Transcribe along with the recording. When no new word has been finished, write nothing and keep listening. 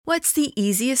What's the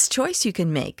easiest choice you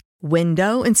can make?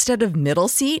 Window instead of middle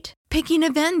seat? Picking a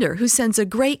vendor who sends a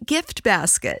great gift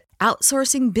basket?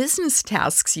 Outsourcing business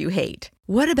tasks you hate?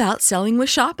 What about selling with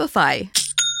Shopify?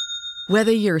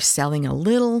 Whether you're selling a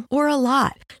little or a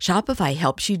lot, Shopify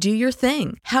helps you do your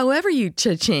thing, however you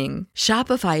cha-ching.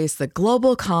 Shopify is the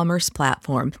global commerce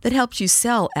platform that helps you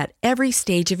sell at every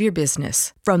stage of your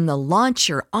business. From the launch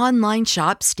your online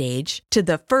shop stage to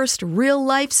the first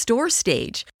real-life store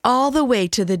stage, all the way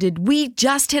to the did we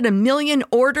just hit a million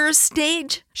orders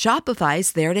stage.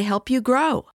 Shopify's there to help you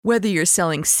grow. Whether you're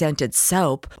selling scented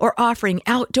soap or offering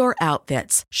outdoor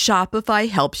outfits, Shopify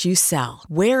helps you sell.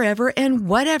 Wherever and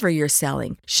whatever you're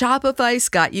selling, Shopify's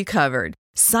got you covered.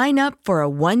 Sign up for a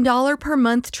 $1 per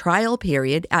month trial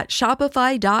period at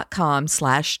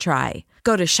shopify.com/try.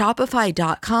 Go to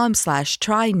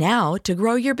shopify.com/try now to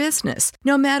grow your business,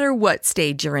 no matter what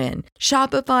stage you're in.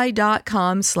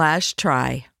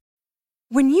 Shopify.com/try.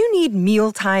 When you need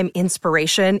mealtime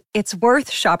inspiration, it's worth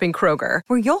shopping Kroger,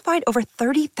 where you'll find over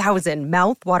 30,000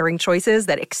 mouth-watering choices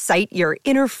that excite your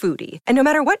inner foodie. And no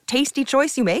matter what tasty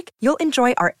choice you make, you'll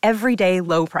enjoy our everyday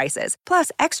low prices, plus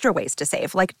extra ways to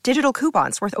save, like digital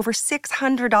coupons worth over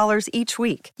 $600 each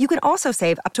week. You can also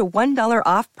save up to $1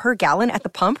 off per gallon at the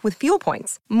pump with fuel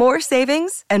points. More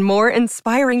savings and more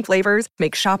inspiring flavors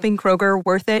make shopping Kroger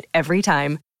worth it every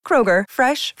time. Kroger,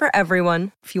 fresh for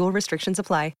everyone. Fuel restrictions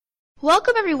apply.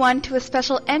 Welcome everyone to a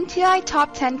special MTI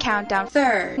Top 10 Countdown,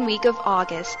 third week of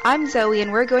August. I'm Zoe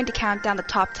and we're going to count down the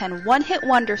top 10 one-hit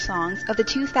wonder songs of the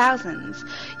 2000s.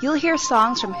 You'll hear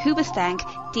songs from Hoobastank,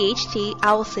 DHT,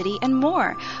 Owl City, and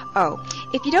more. Oh,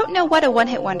 if you don't know what a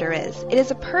one-hit wonder is, it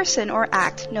is a person or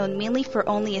act known mainly for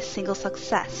only a single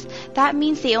success. That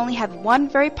means they only have one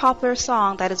very popular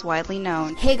song that is widely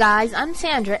known. Hey guys, I'm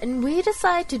Sandra and we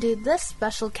decided to do this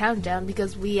special countdown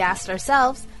because we asked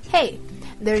ourselves, hey,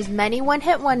 there's many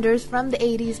one-hit wonders from the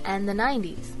 80s and the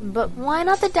 90s, but why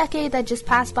not the decade that just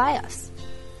passed by us?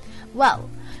 Well,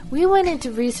 we went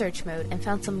into research mode and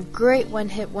found some great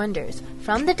one-hit wonders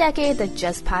from the decade that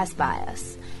just passed by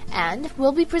us. And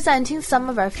we'll be presenting some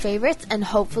of our favorites and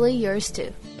hopefully yours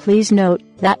too. Please note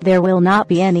that there will not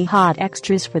be any hot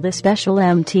extras for the special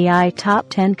MTI Top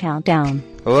 10 Countdown.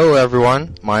 Hello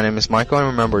everyone, my name is Michael and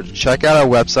remember to check out our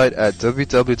website at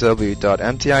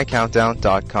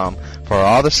www.mticountdown.com for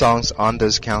all the songs on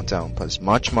this countdown, plus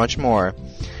much more.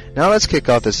 Now let's kick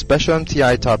off the special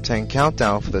MTI Top 10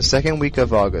 Countdown for the second week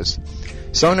of August.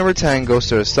 Song number 10 goes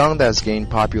to a song that has gained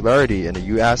popularity in the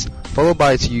US, followed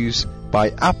by its use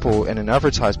by Apple in an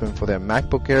advertisement for their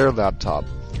MacBook Air laptop.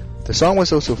 The song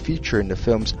was also featured in the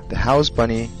films The House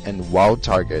Bunny and Wild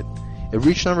Target. It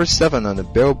reached number 7 on the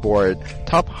Billboard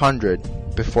Top 100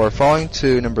 before falling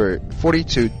to number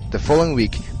 42 the following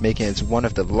week, making it one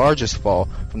of the largest fall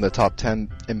from the top 10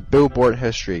 in Billboard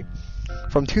history.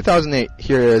 From 2008,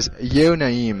 here is Yeo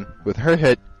Naim with her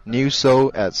hit New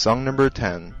Soul at song number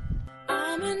 10.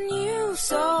 I'm a new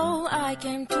soul, I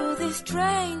came to this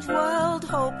strange world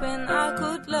hoping I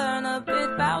could learn a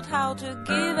bit about how to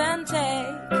give and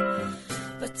take.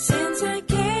 But since I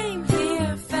came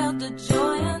here, felt the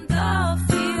joy and the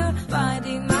fear,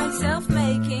 finding myself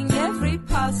making every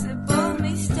possible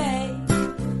mistake.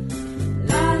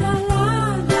 La la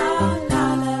la la la la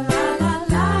la la la la la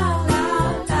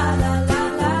la la la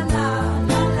la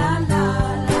la la la.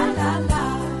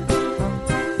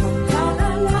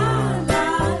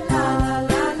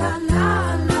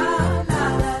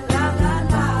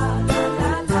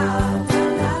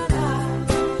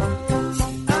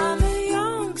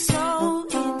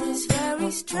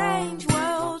 Strange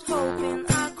world, hoping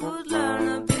I could learn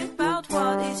a bit about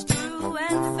what is true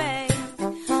and fake.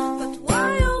 But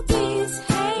while these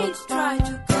hates try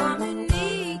to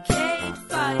communicate,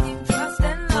 finding trust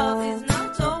and love is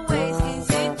not always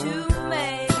easy to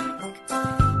make.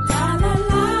 La la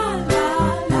la la la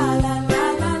la la la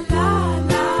la la la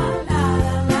la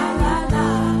la la la la.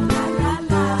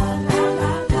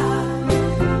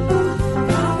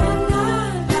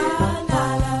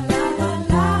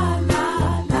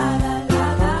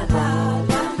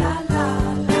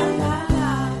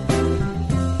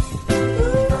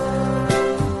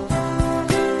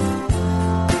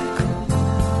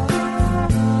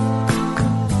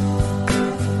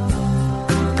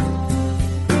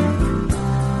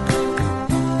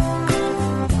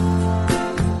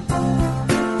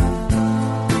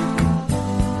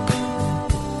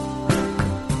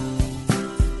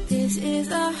 This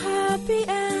is a happy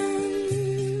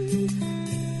end,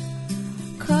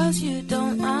 'cause you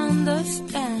don't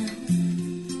understand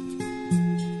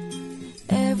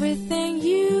everything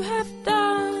you have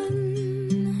done.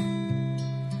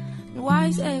 Why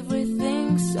is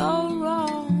everything so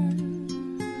wrong?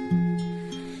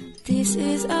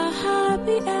 this is a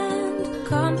happy end.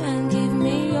 Come and give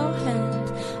me your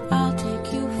hand, I'll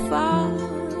take you far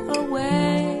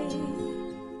away.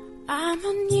 I'm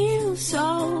a new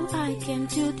soul, I came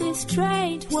to this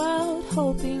strange world,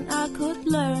 hoping I could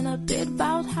learn a bit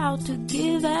about how to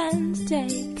give and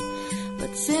take.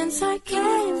 But since I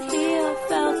came here,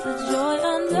 felt the joy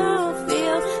and the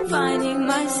fear, finding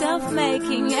myself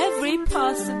making every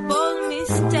possible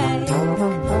mistake.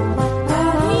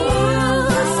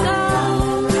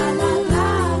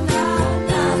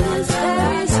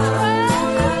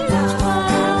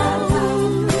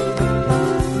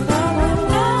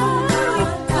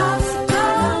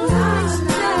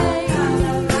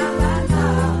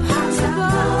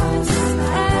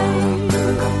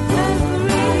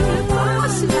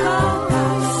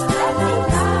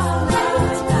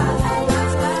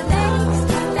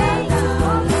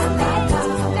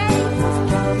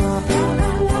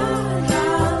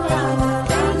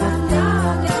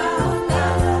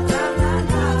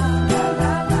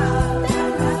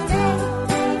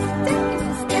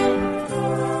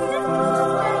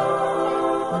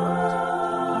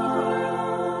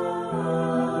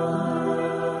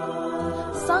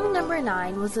 Song number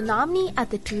 9 was a nominee at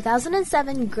the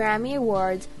 2007 Grammy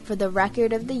Awards for the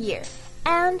Record of the Year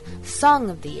and Song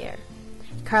of the Year.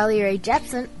 Carly Rae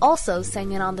Jepsen also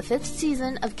sang it on the 5th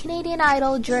season of Canadian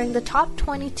Idol during the Top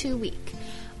 22 week,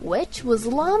 which was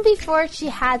long before she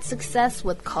had success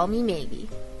with Call Me Maybe.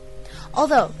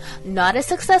 Although not as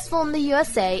successful in the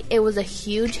USA, it was a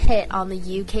huge hit on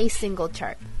the UK single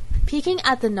chart, peaking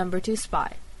at the number 2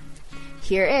 spot.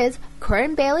 Here is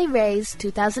Corinne Bailey Rae's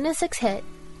 2006 hit,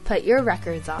 Put Your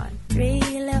Records On. 3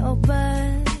 little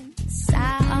birds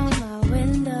sat on my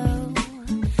window,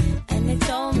 and they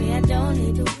told me I don't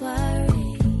need to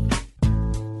worry.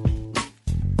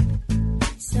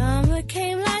 Summer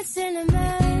came like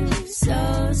cinnamon,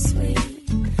 so sweet.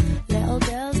 Little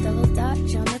girls double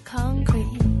dutch on the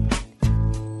concrete.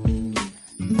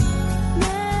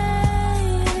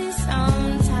 Maybe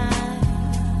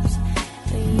sometimes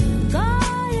you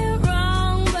got it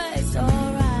wrong, but it's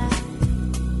alright.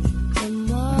 The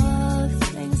more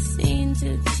things seem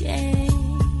to change,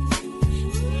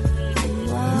 the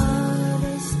more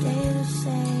they stay the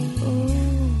same.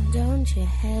 Ooh, don't you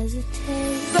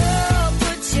hesitate. Girl,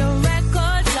 put your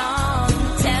records on.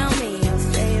 Tell me your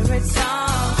favorite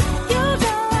song. You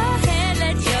go ahead,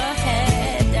 let your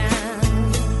head down.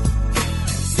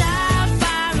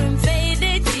 Sapphire and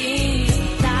faded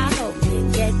jeans, I hope you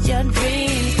get your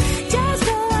dreams. Just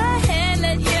go ahead,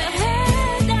 let your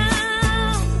head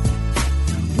down.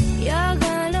 You're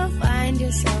gonna find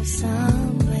yourself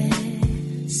somewhere,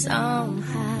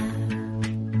 somehow.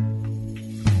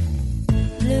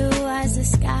 Blue as the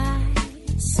sky,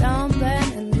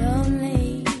 sunburned and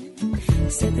lonely,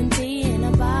 sipping tea in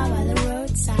a bar by the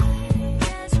roadside.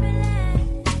 Just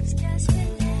relax, just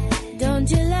relax. Don't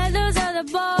you let those other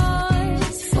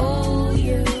boys fool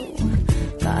you.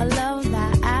 Gotta love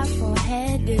that Afro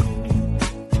hairdo.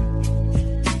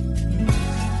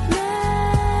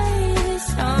 Maybe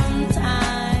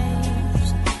sometimes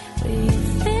we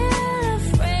feel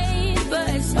afraid, but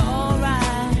it's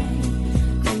alright.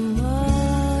 The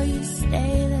more you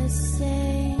stay the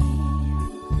same,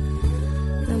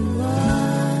 the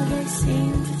more they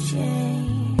seem to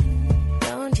change.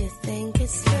 Don't you think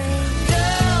it's strange?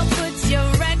 Girl, put your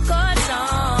records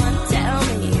on. Tell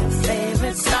me your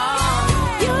favorite song.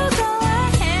 You go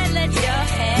ahead, let your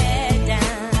head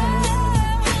down.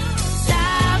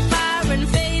 Sapphire and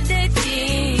faded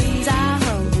jeans, I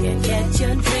hope you get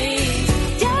your dreams.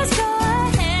 Just go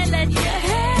ahead, let your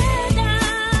head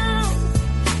down.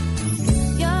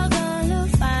 You're gonna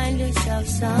find yourself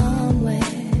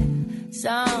somewhere,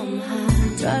 somehow.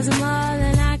 It wasn't more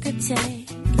than I could take.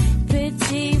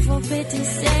 Pity for pity's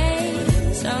sake.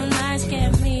 Some nights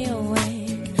kept me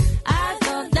awake. I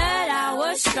thought that I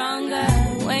was stronger.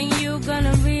 When you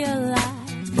gonna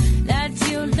realize that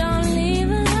you don't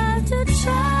even have to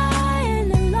try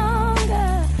any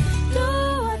longer? Do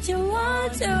what you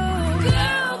want to.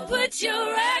 Girl, put your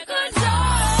records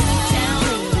on. Tell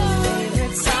me your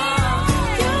favorite song.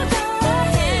 You go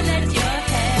ahead, let your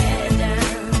head down.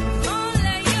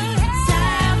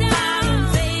 Sapphire and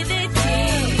faded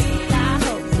jeans, I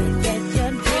hope you get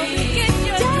your dreams.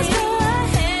 Just go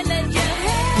ahead, let your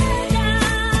head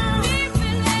down.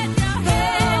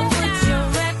 Girl, put your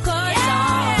records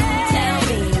on. Tell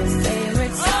me your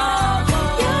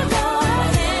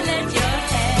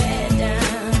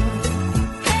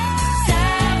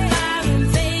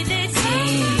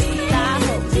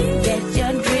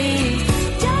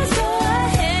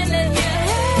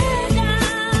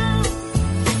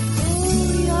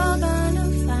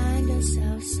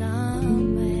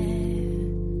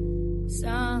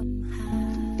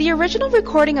The original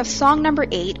recording of song number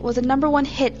 8 was a number 1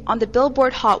 hit on the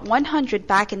Billboard Hot 100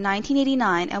 back in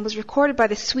 1989 and was recorded by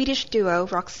the Swedish duo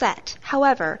Roxette.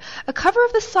 However, a cover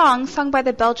of the song sung by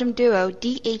the Belgian duo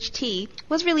DHT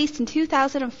was released in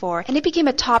 2004 and it became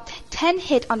a top 10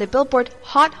 hit on the Billboard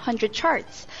Hot 100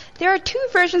 charts. There are 2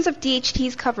 versions of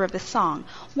DHT's cover of the song.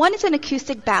 One is an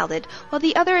acoustic ballad, while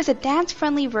the other is a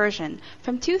dance-friendly version.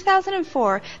 From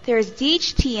 2004, there is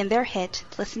DHT and their hit,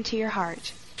 Listen to Your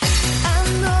Heart. I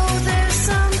know there's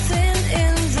something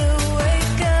in the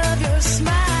wake of your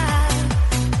smile.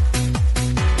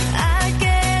 I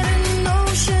get a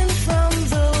notion from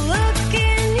the look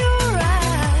in your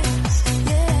eyes.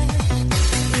 Yeah,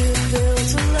 you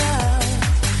built a love,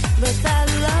 but that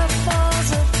love falls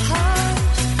apart.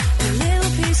 A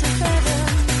little piece of heaven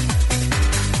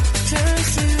turns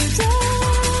to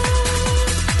dust.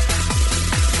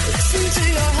 Listen to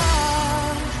your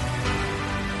heart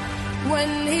when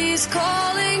he's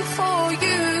calling for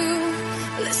you.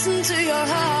 Listen to your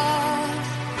heart.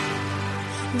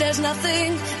 There's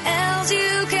nothing else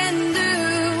you can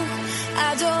do.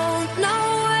 I don't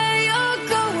know where you're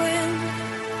going,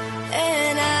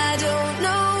 and I don't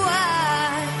know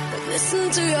why, but listen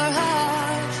to your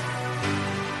heart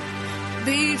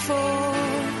before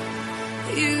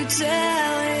you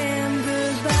tell him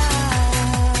goodbye.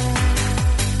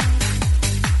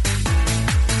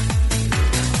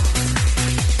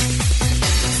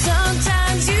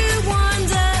 Sometimes you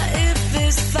wonder if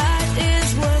this fight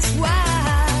is worthwhile.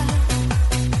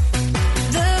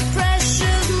 The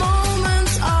precious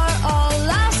moments are all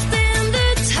lost in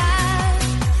the tide.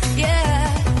 Yeah,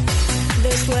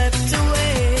 they're swept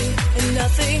away and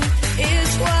nothing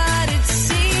is what it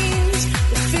seems.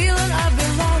 The feeling of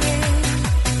belonging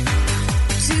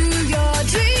to your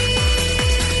dreams.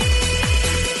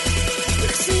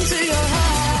 Listen to your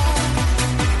heart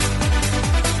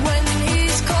when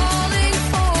he's calling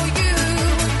for you.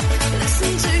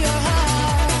 Listen to your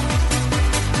heart.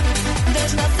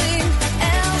 There's nothing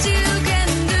else you can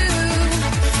do.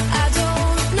 I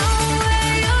don't know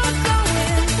where you're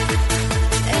going,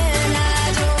 and I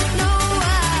don't know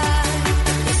why.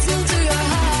 Listen to your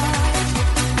heart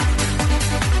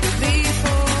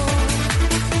before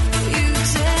you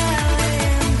tell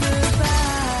him goodbye.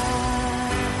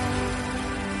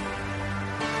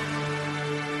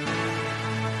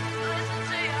 Listen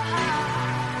to your heart.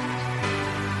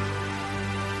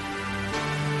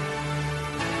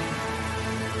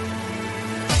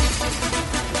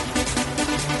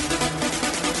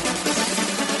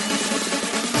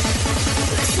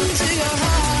 Listen to your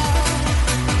heart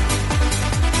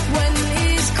when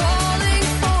he's calling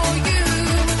for you.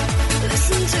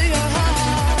 Listen to your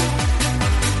heart.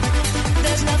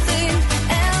 There's nothing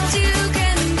else you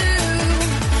can do.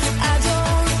 I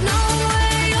don't know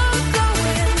where you're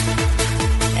going,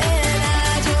 and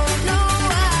I don't know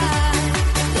why.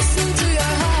 Listen to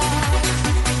your heart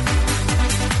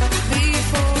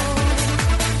before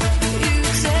you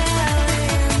tell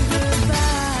him goodbye.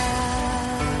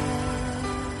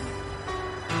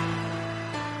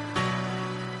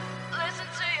 Listen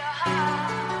to your heart.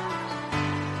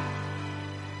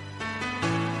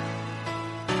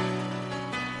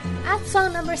 At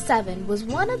song number 7 was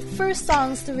one of the first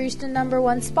songs to reach the number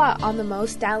 1 spot on the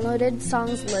most downloaded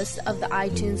songs list of the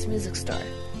iTunes Music Store.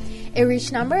 It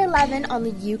reached number 11 on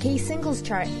the UK singles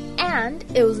chart, and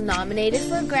it was nominated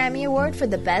for a Grammy Award for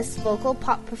the Best Vocal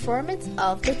Pop Performance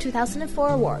of the 2004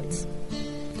 awards.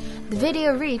 The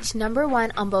video reached number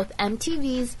 1 on both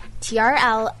MTV's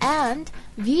TRL and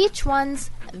VH1's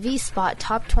V-Spot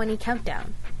Top 20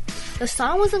 Countdown. The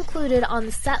song was included on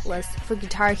the set list for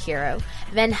Guitar Hero,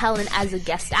 Van Halen as a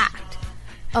guest act.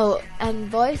 Oh,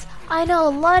 and boys, I know a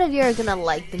lot of you are gonna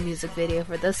like the music video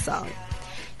for this song.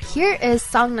 Here is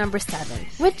song number 7,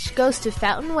 which goes to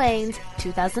Fountain Wayne's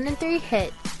 2003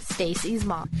 hit, Stacy's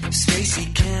Mom.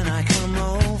 Stacy, can I come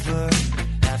over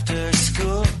after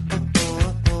school?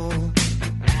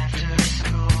 After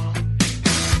school,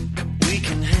 we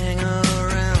can hang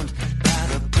around by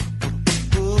the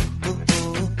pool.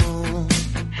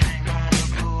 Hang by the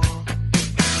pool.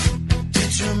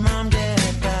 Did your mom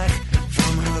get back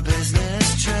from her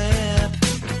business trip?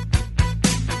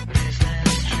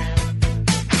 Business trip.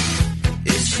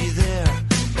 Is she there,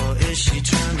 or is she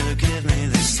trying to give me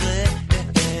the slip?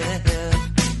 Give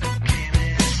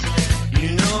me the slip.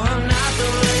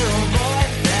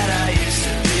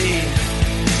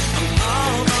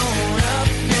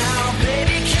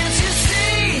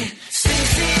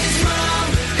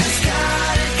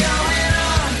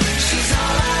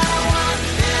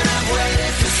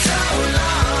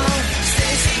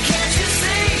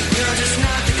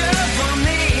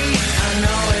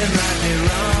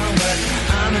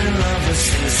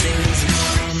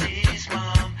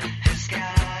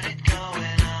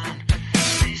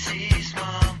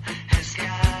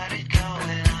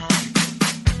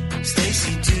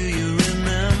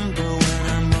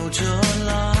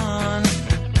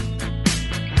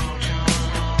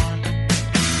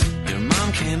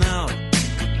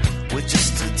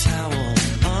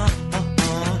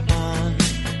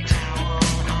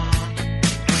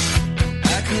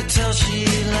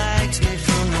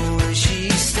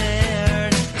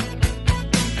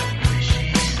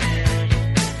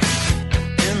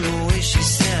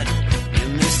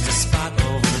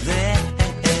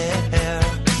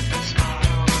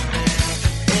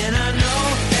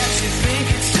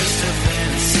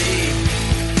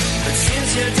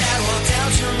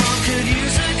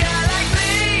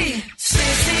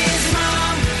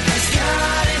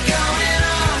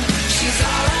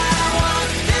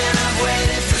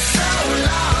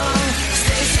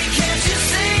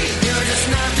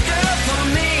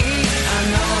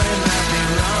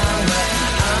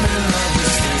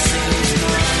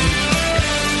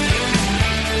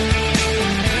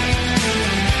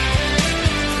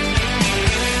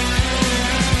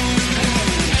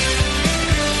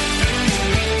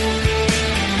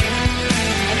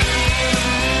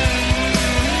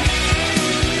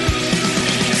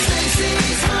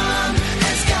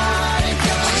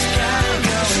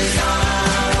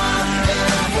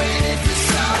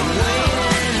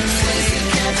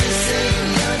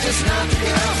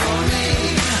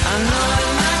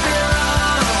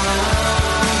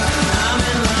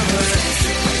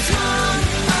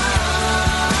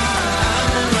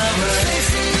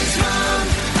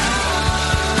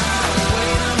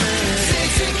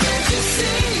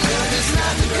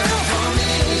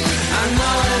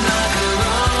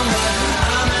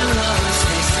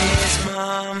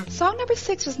 number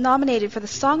 6 was nominated for the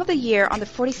Song of the Year on the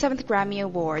 47th Grammy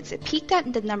Awards. It peaked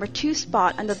at the number 2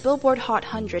 spot on the Billboard Hot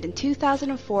 100 in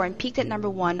 2004 and peaked at number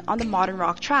 1 on the Modern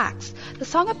Rock Tracks. The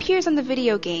song appears on the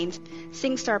video games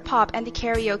SingStar Pop and the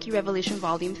Karaoke Revolution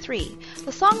Volume 3.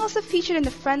 The song also featured in the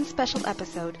Friends special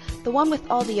episode, The One with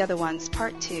All the Other Ones,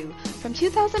 Part 2. From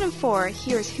 2004,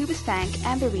 here is Hoobastank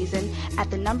and The Reason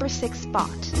at the number 6 spot.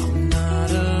 I'm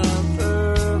not a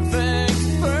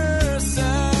perfect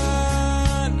person.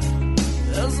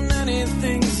 There's many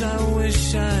things I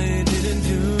wish I didn't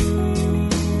do,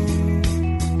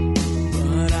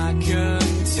 but I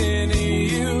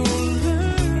continue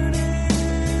learning.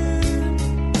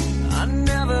 I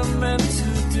never meant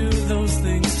to do those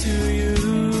things to you,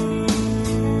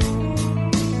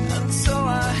 and so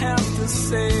I have to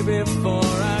say before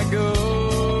I go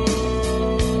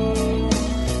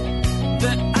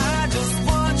that I just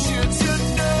want you to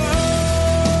know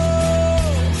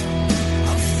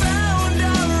I found a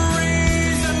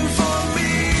reason for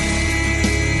me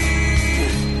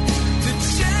to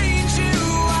change who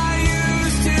I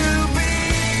used to be,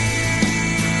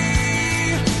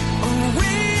 a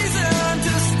reason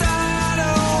to start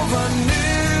over new,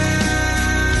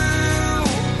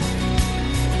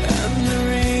 and the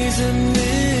reason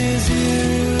is you.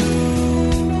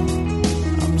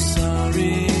 I'm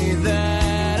sorry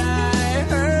that I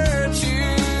hurt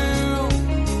you.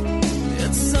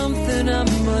 It's something I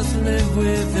must live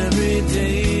with every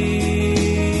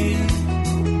day.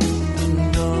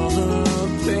 And all the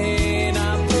pain I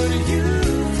put you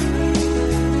through,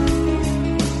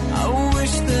 I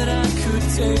wish that I could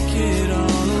take it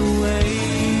all away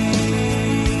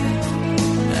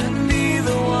and be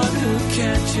the one who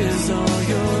catches all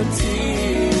your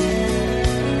tears.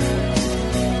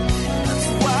 That's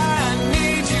why I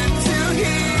need you to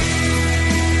hear.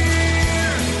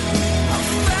 I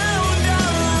found a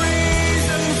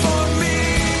reason for me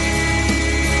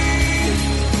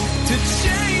to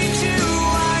change who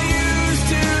I used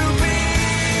to be,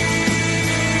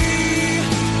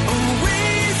 a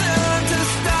reason to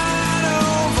start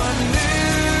over new,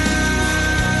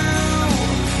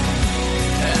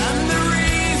 and the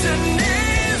reason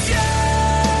is you.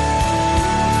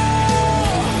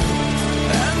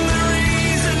 And the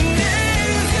reason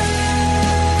is you.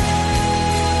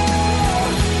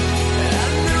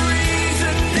 And the reason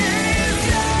is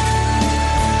you.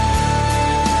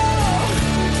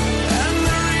 And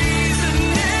the reason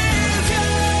is you.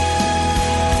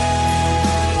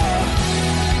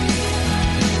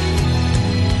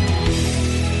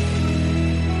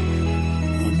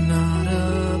 I'm not a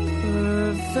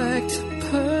perfect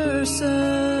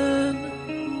person.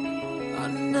 I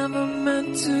never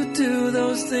meant to do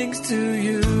those things to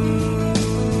you,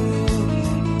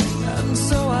 and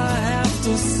so I have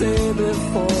to say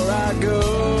before I go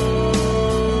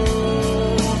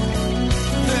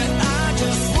that I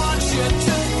just want you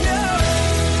to know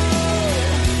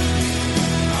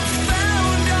I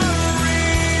found a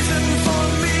reason for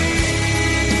me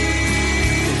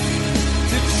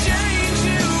to change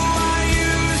who I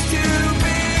used to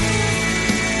be,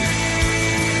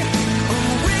 a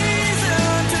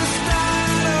reason to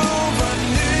start over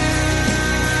new,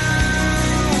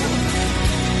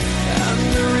 and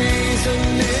the reason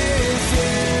is you.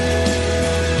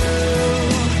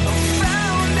 I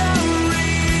found a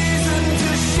reason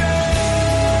to show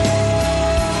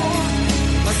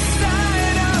a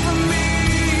side of me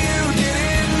you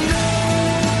didn't know,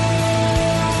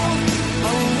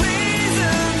 a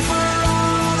reason for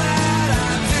all that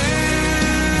I do,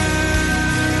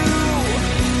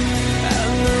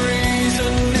 and the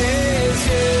reason is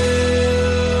you.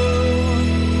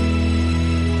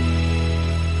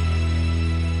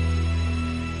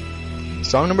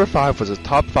 Song number 5 was a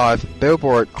top 5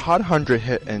 Billboard Hot 100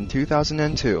 hit in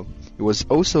 2002. It was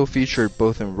also featured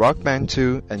both in Rock Band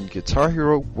 2 and Guitar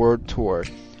Hero World Tour.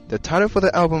 The title for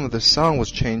the album of the song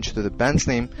was changed to the band's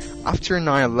name after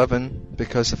 9/11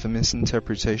 because of a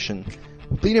misinterpretation.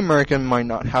 Bleed American might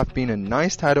not have been a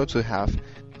nice title to have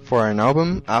for an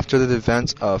album after the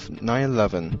events of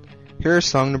 9/11. Here is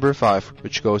song number 5,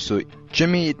 which goes to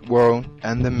Jimmy Eat World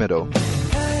and The Middle.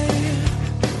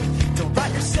 Don't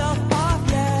write yourself off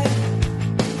yet.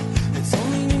 It's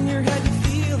only in your head you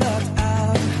feel left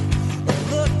out or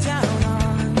looked down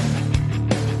on.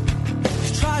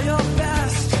 Just try your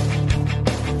best.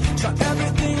 Try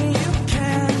everything you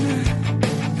can.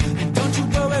 And don't you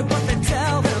worry what they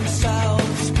tell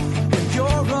themselves when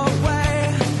you're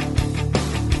away.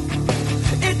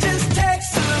 It just takes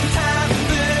some time,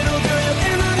 little girl,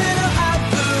 in the middle of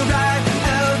the ride.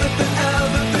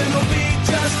 Everything will be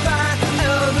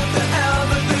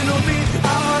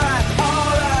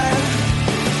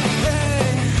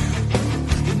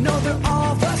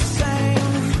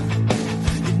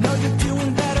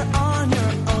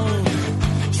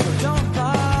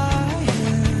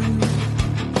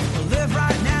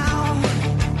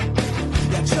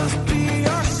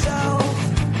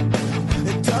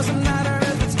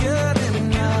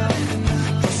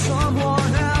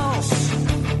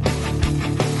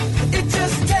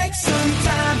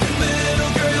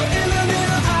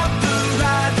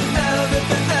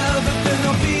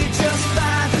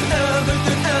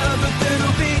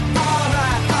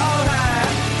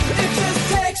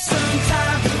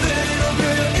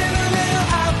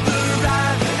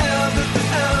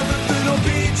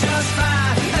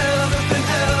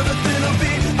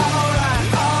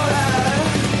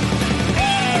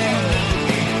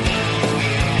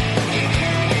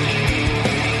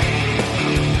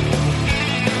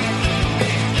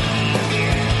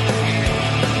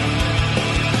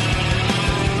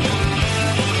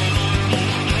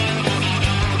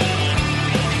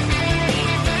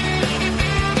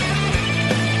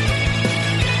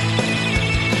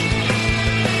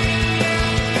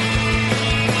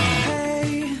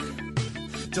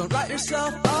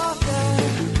yourself off there.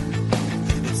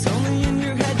 It's only in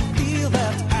your head you feel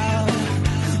left out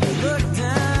or looked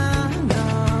down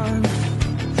on.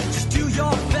 Just do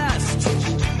your best.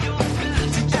 Do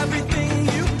everything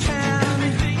you can.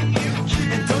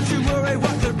 And don't you worry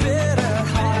what their bitter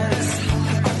hearts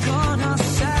are gonna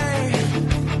say.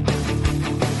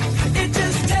 It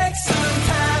just takes some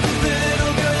time,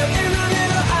 little girl. You're in the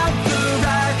middle of the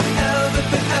ride.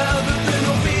 Everything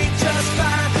will be just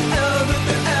fine.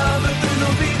 Everything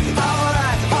will be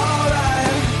alright,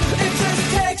 alright. It just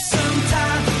takes some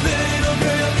time, little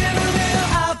girl. You're in the middle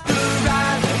of the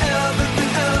ride.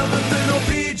 Everything will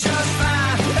be just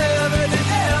fine.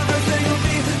 Everything will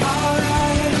be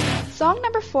alright. Song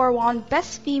number 4 won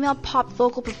Best Female Pop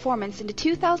Vocal Performance in the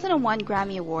 2001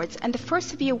 Grammy Awards and the first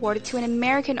to be awarded to an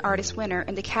American artist winner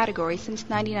in the category since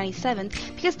 1997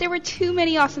 because there were too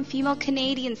many awesome female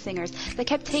Canadian singers that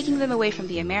kept taking them away from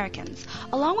the Americans.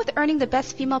 Along with earning the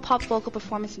Best Female Pop Vocal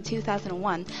Performance in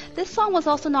 2001, this song was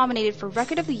also nominated for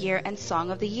Record of the Year and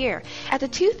Song of the Year. At the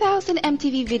 2000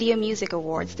 MTV Video Music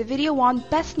Awards, the video won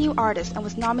Best New Artist and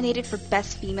was nominated for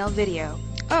Best Female Video.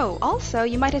 Oh, also,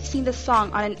 you might have seen this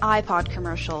song on an iPod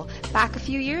commercial back a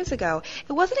few years ago.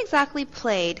 It wasn't exactly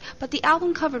played, but the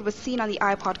album cover was seen on the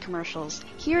iPod commercials.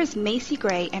 Here is Macy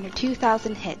Gray and her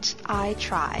 2000 hit, I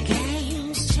Try.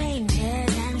 Games,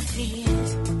 changes, and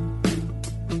fears.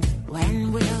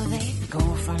 When will they go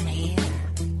from here?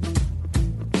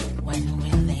 When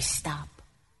will they stop?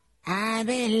 I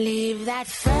believe that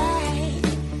fate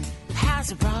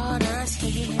has brought us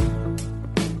here,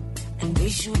 and we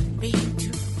should be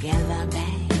together,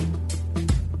 babe.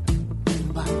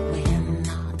 But we're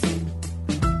not.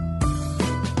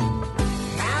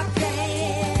 I play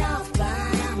it off,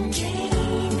 but I'm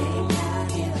dreaming of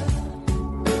you.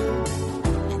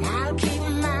 And I'll keep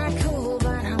my cool,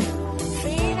 but I'm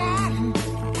feeling.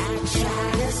 I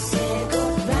try to say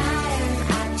goodbye and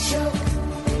I choke.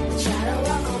 I try to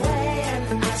walk away and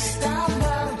I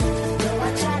stumble. Though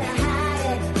I try to hide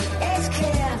it, it's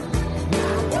clear.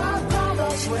 My world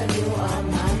crumbles when you are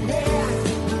not there.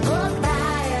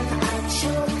 Goodbye and I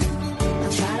choke. I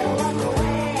try to walk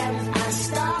away and I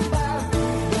stumble.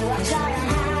 Though I try to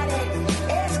hide it,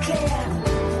 it's clear.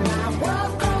 My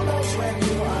world crumbles when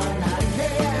you are not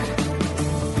there.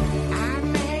 I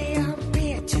may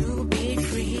appear to be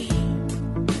free,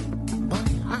 but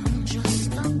I'm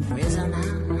just a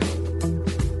prisoner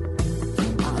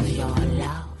of your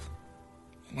love.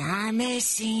 And I may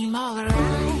seem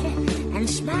alright and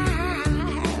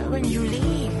smile when you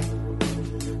leave,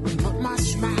 but my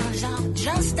smiles are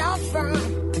just a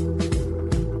front,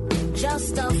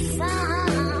 just a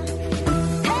front.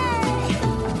 Hey,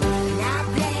 and I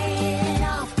play it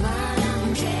off, but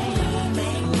I'm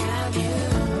dreaming of you.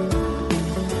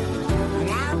 And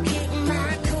I'll keep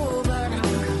my cool, but I'm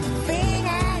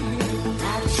feeling.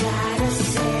 I try to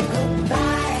say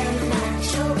goodbye and I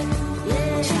choke.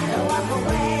 Try to walk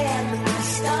away and I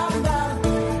stumble.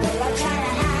 Though I try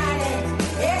to hide it,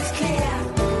 it's clear.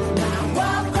 My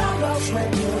world crumbles when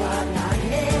you are not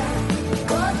near.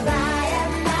 Goodbye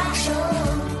and I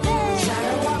choke. Try to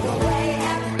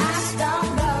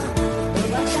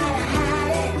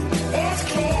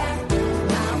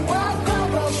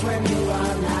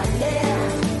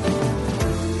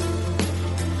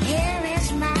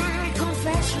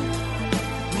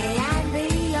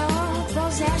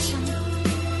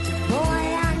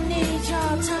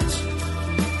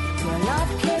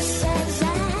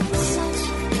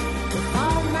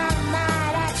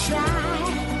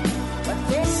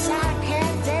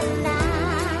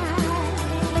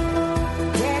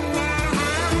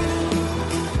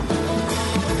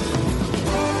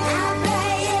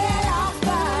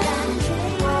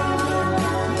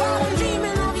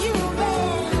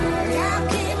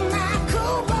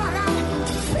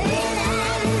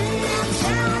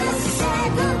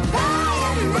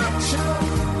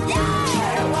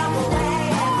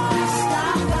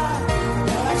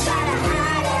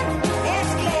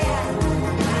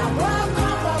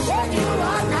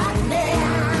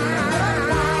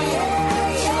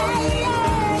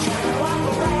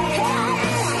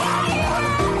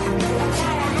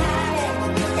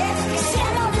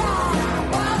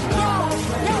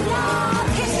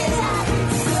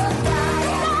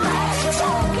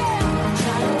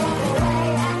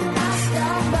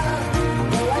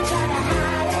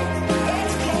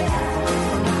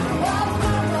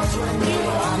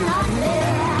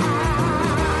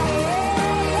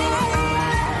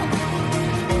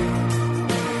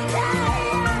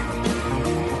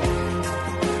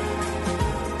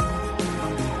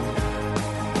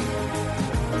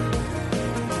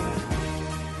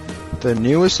The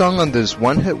newest song on this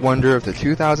one-hit wonder of the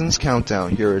 2000s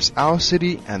countdown here is Owl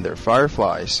City and their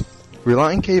Fireflies.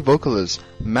 Reliant K vocalist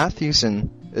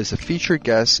Matthewson is a featured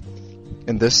guest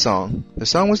in this song. The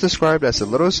song was described as a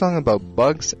little song about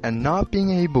bugs and not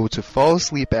being able to fall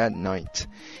asleep at night.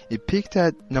 It peaked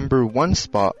at #1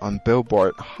 spot on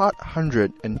Billboard Hot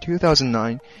 100 in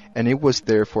 2009, and it was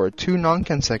there for 2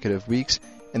 non-consecutive weeks,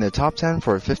 in the top 10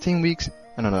 for 15 weeks,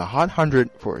 and on the Hot 100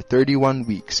 for 31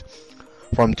 weeks.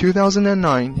 From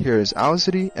 2009, here is Owl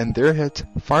City and their hit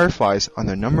Fireflies on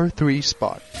the #3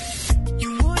 spot.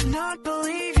 You would not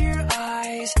believe your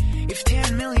eyes if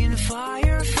 10 million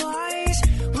fireflies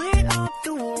lit up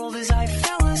the world as I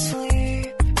fell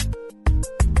asleep.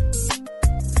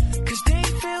 'Cause they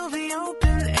fill the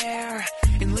open air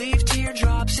and leave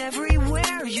teardrops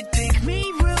everywhere. You'd think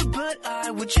me rude, but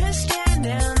I would just stand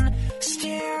and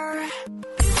stare.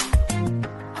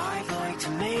 I'd like to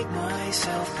make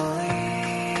myself believe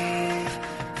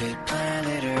that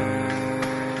planet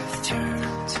Earth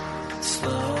turns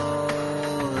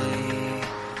slowly.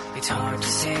 It's hard to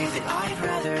say that I'd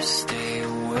rather stay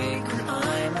awake when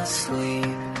I'm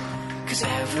asleep, 'cause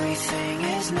everything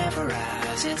is never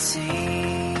as it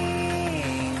seems.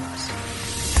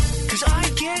 'Cause I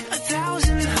get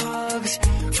 1,000 hugs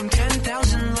from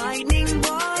 10,000 lightning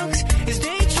bugs as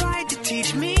they tried to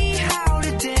teach me how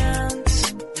to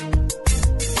dance.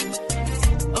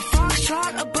 A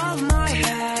foxtrot above my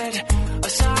head, a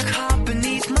sock hop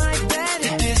beneath my bed.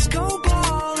 A disco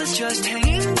ball is just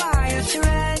hanging by a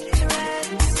thread.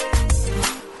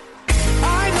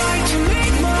 I'd like to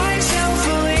make myself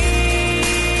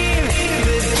believe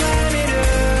that planet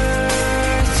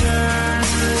Earth turns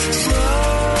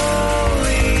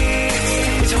slowly.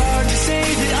 It's hard to say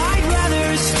that I'd rather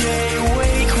stay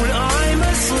awake when I'm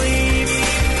asleep,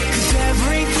 'cause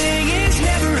everything is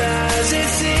never as it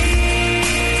seems.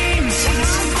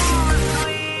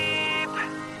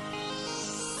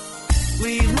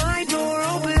 Leave my door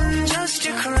open just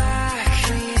a crack,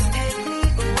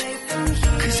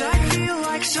 'cause I feel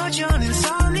like such an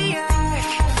insomniac.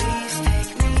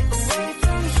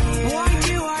 Why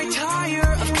do I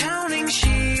tire of counting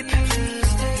sheep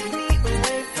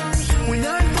when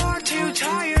I'm far too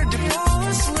tired to fall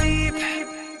asleep?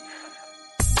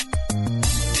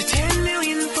 To 10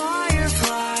 million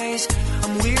fireflies,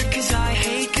 I'm weird 'cause I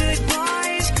hate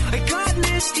goodbyes. I got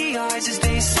misty eyes as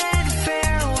they said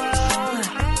farewell,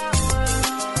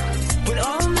 but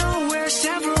I'll know where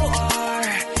several are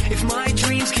if my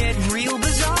dreams get real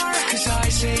bizarre, 'cause I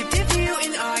saved a few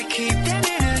and I keep them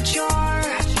in a jar.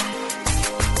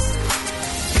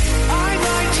 I'd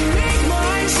like to make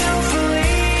myself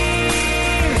believe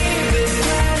that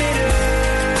planet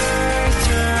Earth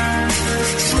turns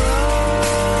slowly.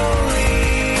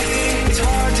 It's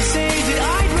hard to say that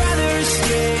I'd rather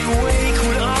stay awake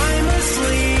when I'm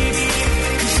asleep,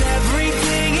 'cause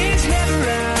everything is never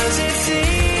as it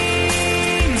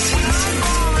seems.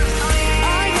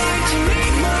 I'd like to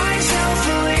make myself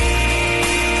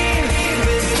believe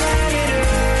that planet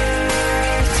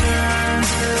Earth turns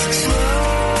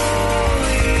slowly.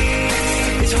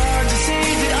 It's hard to say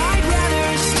that I'd rather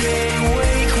stay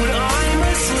awake when I'm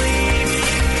asleep,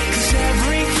 'cause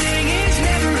everything is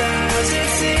never as it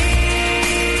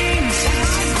seems.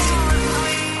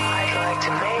 I'd like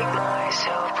to make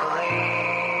myself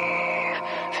believe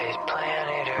that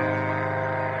planet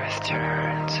Earth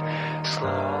turns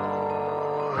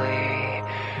slowly.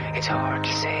 It's hard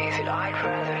to say that I'd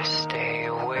rather stay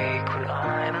awake when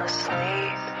I'm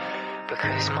asleep,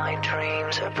 because my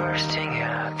dreams are bursting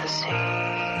at the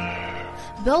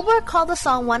seams. Billboard called the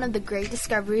song one of the great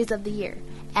discoveries of the year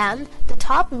and the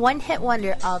top one-hit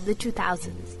wonder of the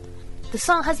 2000s. The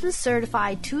song has been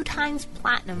certified 2 times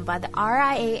platinum by the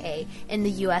RIAA in the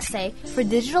USA for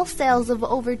digital sales of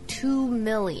over 2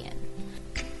 million.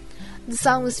 The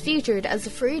song was featured as a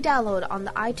free download on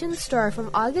the iTunes Store from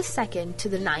August 2nd to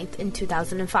the 9th in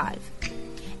 2005.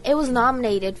 It was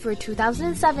nominated for a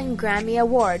 2007 Grammy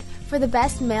Award for the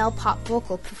Best Male Pop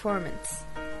Vocal Performance.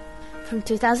 From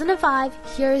 2005,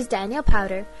 here is Daniel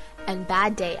Powder and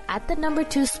Bad Day at the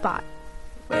 #2 spot.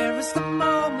 Where is the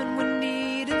moment we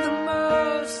needed the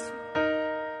most?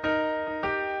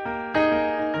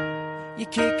 You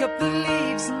kick up the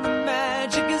leaves and the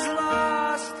magic is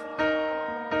lost.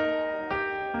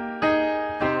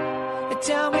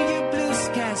 Tell me your blue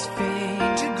skies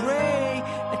fade to gray.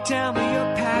 Tell me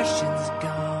your passion's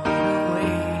gone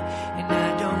away, and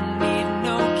I don't need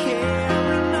no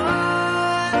carrying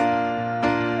on.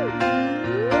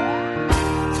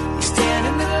 You stand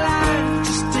in the line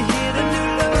just to hit a new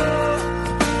low.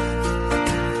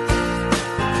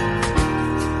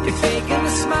 You're faking a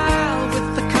smile with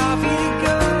the coffee to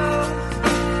go.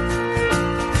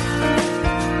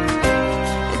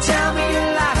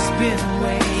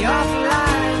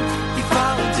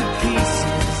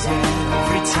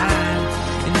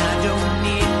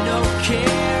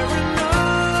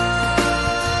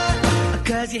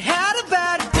 'Cause you had a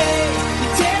bad day,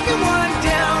 you're taking one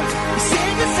down. You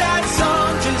sing a sad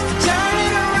song just to turn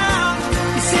it around.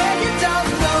 You say you don't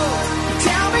know, you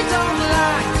tell me don't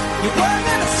lie. You're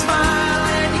working a smile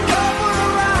and you go for a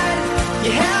ride.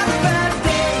 You had a bad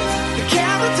day, the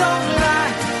camera don't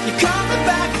lie. You're coming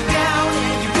back down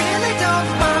and you really don't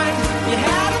mind. You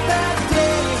had a bad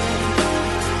day,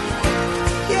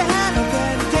 you had a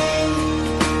bad day.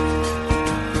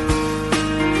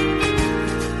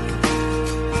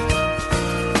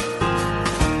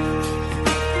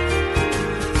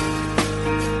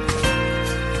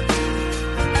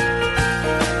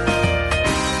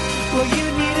 Well, you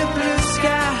need a blue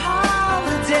sky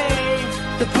holiday.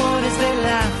 The point is they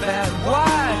laugh at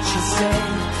what you say,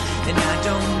 and I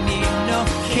don't need no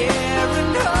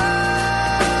caring home.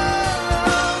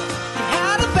 You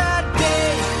had a bad day,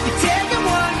 you're taking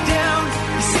one down.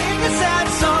 You sing a sad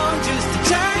song just to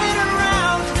turn it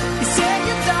around. You say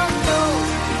you don't know,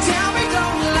 you tell me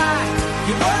don't lie.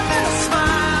 You work at a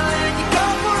smile and you go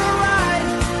for a ride.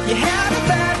 You had a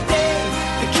bad day,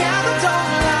 the camera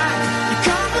don't lie. You're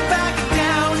coming back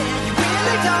down and you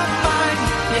really don't mind.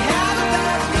 You had a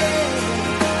bad day.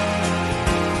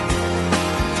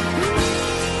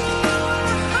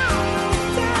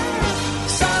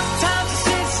 Sometimes the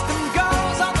system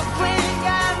goes on the wing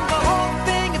and the whole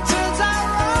thing it turns out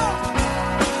wrong.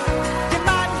 You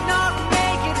might not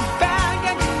make it back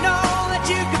and you know that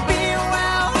you could be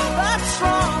well, that's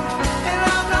wrong, and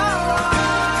I'm not wrong.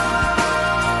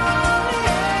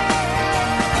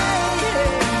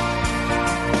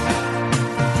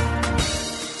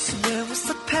 So where was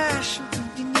the passion when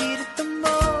you needed the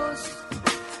most?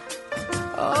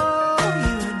 Oh,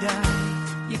 you and I,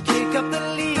 you kick up the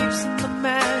leaves and the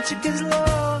magic is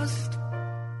lost.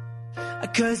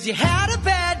 'Cause you had a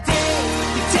bad day,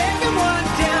 you're taking one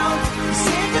down. You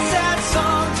sing a sad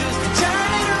song just to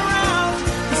turn it around.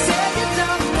 You say you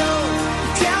don't know, you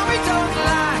tell me don't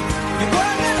lie. You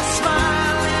work at a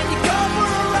smile and you go for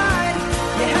a ride.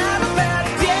 You had a bad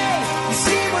day, you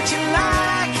see what you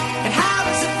like, and how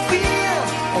does it feel?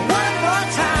 One more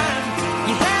time,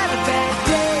 you had a bad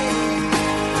day.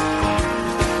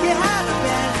 You had a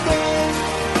bad day.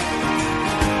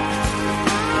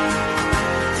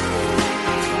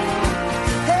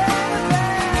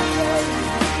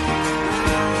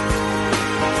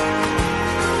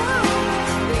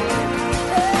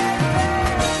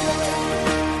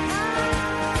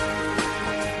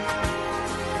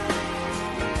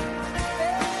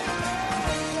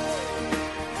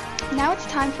 Now it's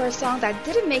time for a song that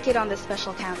didn't make it on this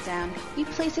special countdown. We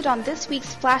placed it on this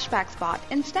week's flashback spot.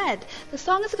 Instead, the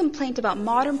song is a complaint about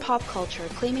modern pop culture,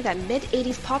 claiming that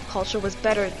mid-80s pop culture was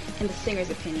better in the singer's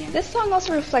opinion. This song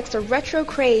also reflects a retro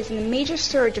craze and a major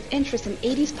surge of interest in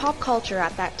 80s pop culture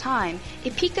at that time.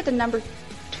 It peaked at the number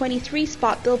 23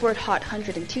 spot Billboard Hot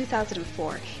 100 in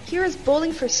 2004. Here is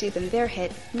Bowling for Soup and their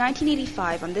hit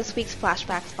 1985 on this week's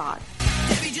flashback spot.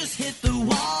 Debbie just hit the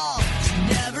wall. She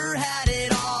never had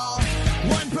it all.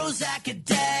 One Prozac a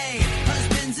day.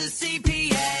 Husband's a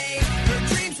CPA. Her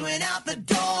dreams went out the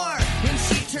door when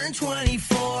she turned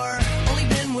 24. Only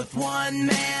been with one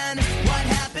man. What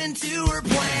happened to her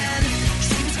plan?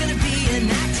 She was gonna be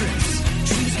an actress.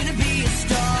 She was gonna be a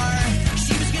star.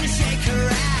 She was gonna shake her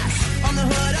ass on the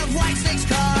hood of Whitesnake's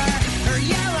car. Her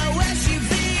yellow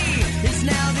SUV is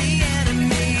now the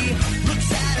enemy.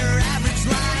 Looks at her average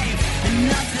life and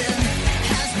nothing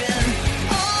has been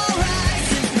alright.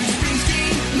 Since Bruce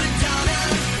Springsteen, Madonna,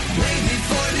 way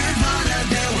before Nirvana,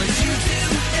 there was U2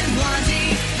 and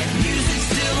Blondie, and music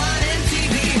still on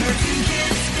MTV. Her two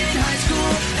kids in high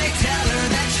school, they tell her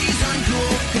that she's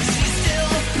uncool, 'cause she's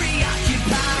still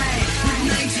preoccupied with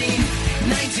 1985.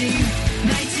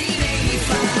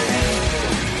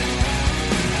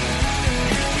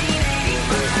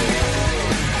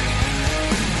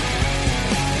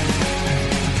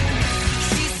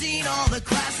 She's seen all the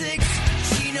classics,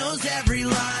 she knows every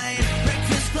line.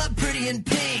 Breakfast Club, Pretty in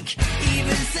Pink,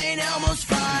 even St. Elmo's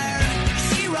Fire.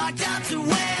 She rocked out to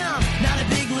Wham, not a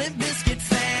big Limp Bizkit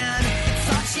fan.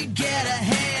 Thought she'd get a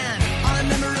hand on a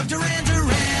member of Duran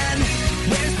Duran.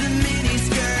 Where's the mini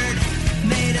skirt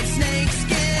made of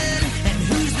snakeskin? And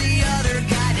who's the other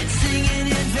guy that's singing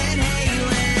in Van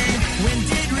Halen? When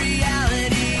did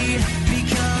reality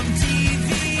become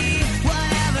TV?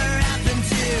 Whatever happened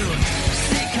to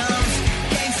sitcoms,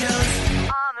 game shows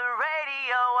on the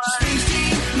radio?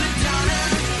 Springsteen, Madonna,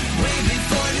 way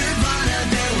before Nirvana,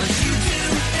 there was U2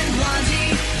 and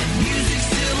Blondie,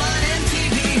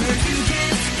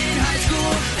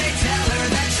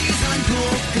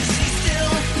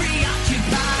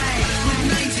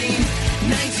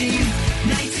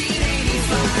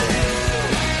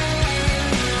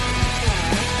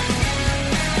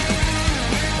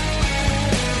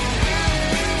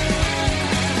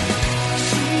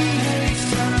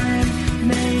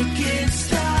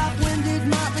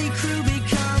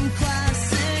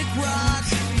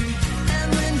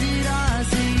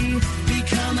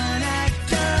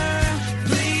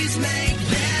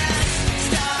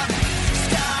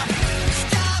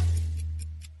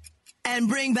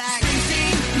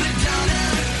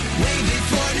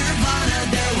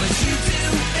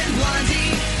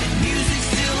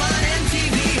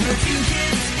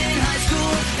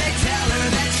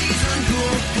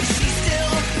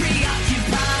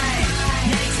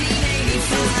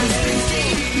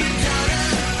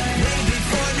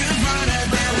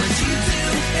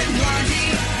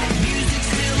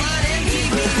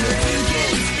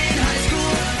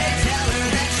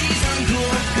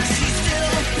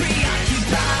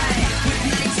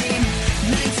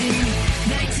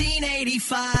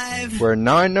 We're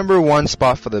now at number 1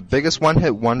 spot for the biggest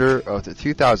one-hit wonder of the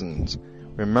 2000s.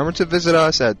 Remember to visit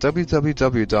us at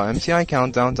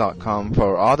www.mticountdown.com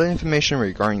for all the information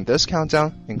regarding this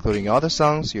countdown, including all the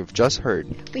songs you've just heard.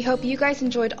 We hope you guys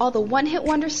enjoyed all the one-hit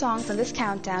wonder songs on this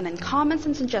countdown, and comments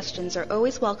and suggestions are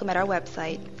always welcome at our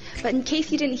website. But in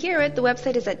case you didn't hear it, the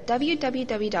website is at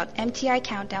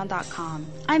www.mticountdown.com.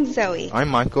 I'm Zoe. I'm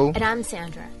Michael. And I'm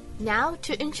Sandra. Now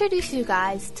to introduce you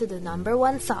guys to the number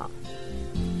 1 song.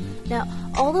 Now,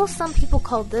 although some people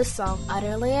called this song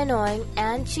utterly annoying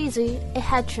and cheesy, it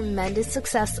had tremendous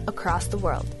success across the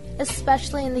world,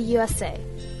 especially in the USA.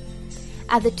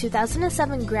 At the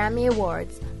 2007 Grammy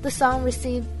Awards, the song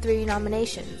received 3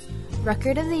 nominations: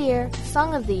 Record of the Year,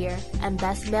 Song of the Year, and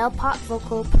Best Male Pop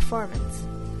Vocal Performance.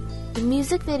 The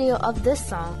music video of this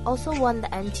song also won the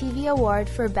MTV Award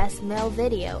for Best Male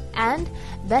Video and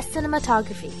Best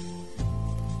Cinematography.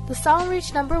 The song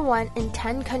reached number 1 in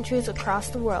 10 countries across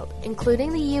the world,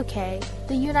 including the UK,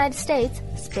 the United States,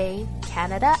 Spain,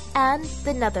 Canada, and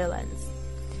the Netherlands.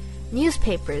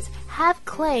 Newspapers have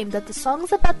claimed that the song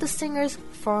is about the singer's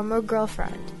former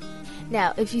girlfriend.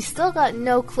 Now, if you still got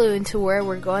no clue into where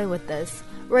we're going with this,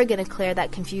 we're going to clear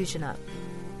that confusion up.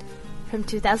 From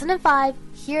 2005,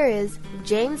 here is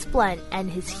James Blunt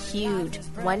and his huge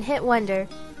one-hit wonder,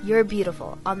 You're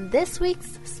Beautiful, on this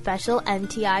week's special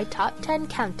MTI Top 10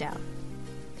 Countdown.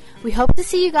 We hope to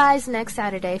see you guys next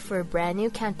Saturday for a brand new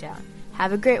countdown.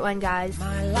 Have a great one, guys.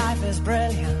 My life is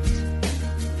brilliant.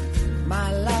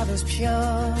 My love is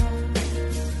pure.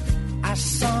 I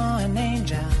saw an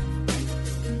angel.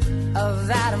 Of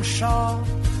that I'm sure.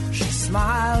 She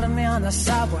smiled at me on the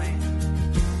subway.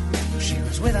 She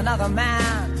was with another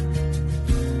man.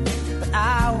 But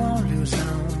I won't lose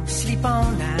no sleep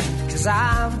on that, 'cause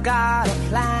I've got a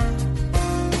plan.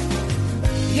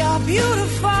 You're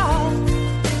beautiful.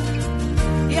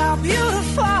 You're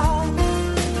beautiful.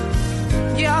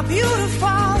 You're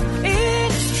beautiful.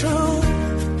 It's true.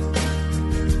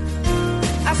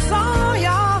 I saw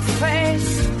your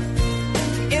face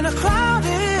in a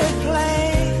crowded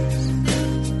place,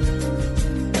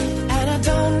 and I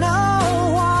don't know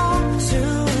what to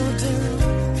do,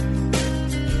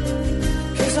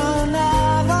 'cause I'll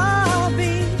never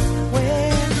be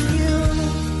with you.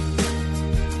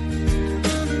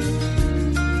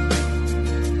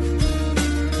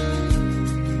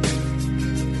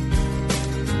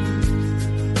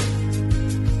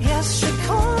 Yes, she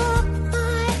caught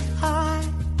my eye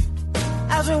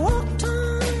as we walked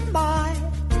on by.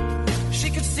 She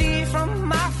could see from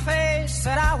my face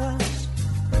that I was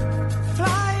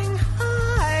flying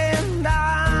high, and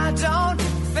I don't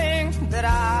think that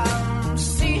I'll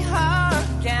see her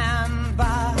again,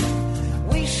 but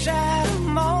we shared a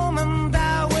moment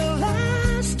that will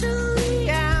last till the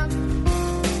end.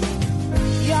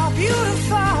 You're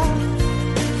beautiful.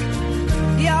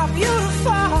 You're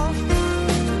beautiful.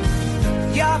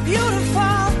 You're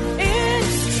beautiful.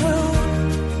 It's true.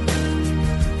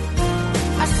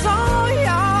 I saw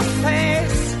your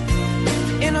face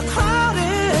in a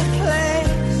crowded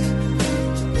place,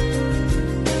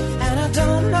 and I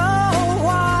don't know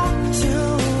what to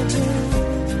do,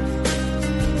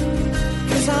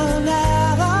 'cause I'll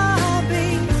never be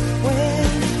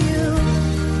with you.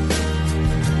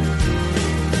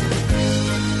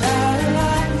 La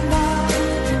la la,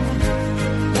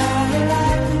 la la la,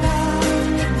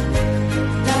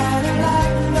 la la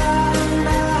la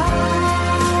la.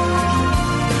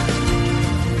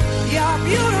 You're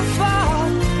beautiful.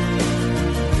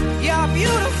 You're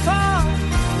beautiful.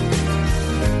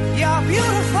 You're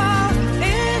beautiful.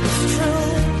 It's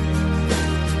true.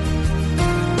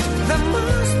 There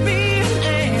must be an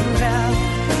angel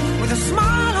with a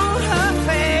smile on her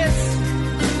face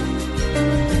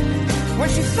when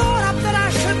she thought up that I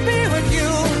should be with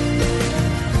you.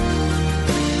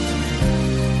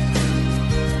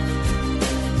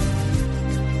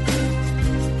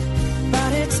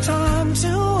 But it's time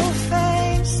to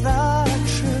face the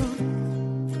truth.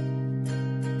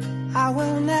 I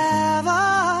will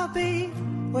never be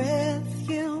with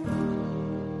you.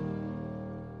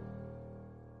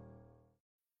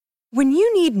 When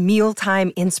you need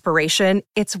mealtime inspiration,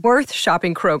 it's worth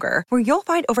shopping Kroger, where you'll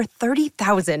find over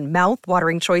 30,000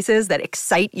 mouth-watering choices that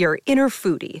excite your inner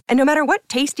foodie. And no matter what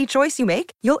tasty choice you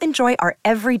make, you'll enjoy our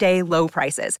everyday low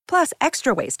prices, plus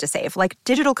extra ways to save, like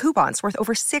digital coupons worth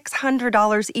over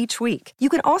 $600 each week. You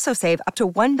can also save up to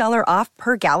 $1 off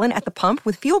per gallon at the pump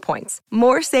with fuel points.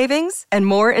 More savings and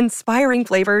more inspiring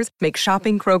flavors make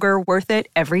shopping Kroger worth it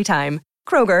every time.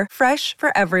 Kroger, fresh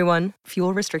for everyone.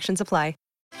 Fuel restrictions apply.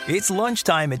 It's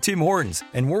lunchtime at Tim Hortons,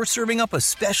 and we're serving up a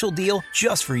special deal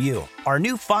just for you. Our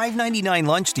new $5.99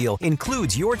 lunch deal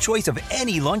includes your choice of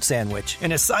any lunch sandwich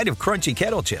and a side of crunchy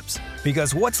kettle chips.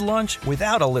 Because what's lunch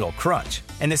without a little crunch?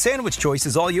 And the sandwich choice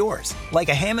is all yours, like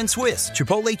a ham and Swiss,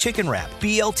 Chipotle chicken wrap,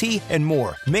 BLT, and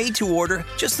more, made to order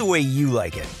just the way you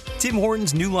like it. Tim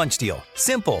Hortons' new lunch deal.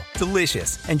 Simple,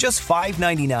 delicious, and just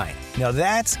 $5.99. Now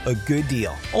that's a good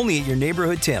deal. Only at your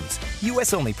neighborhood Tim's.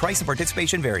 U.S. only. Price and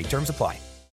participation vary. Terms apply.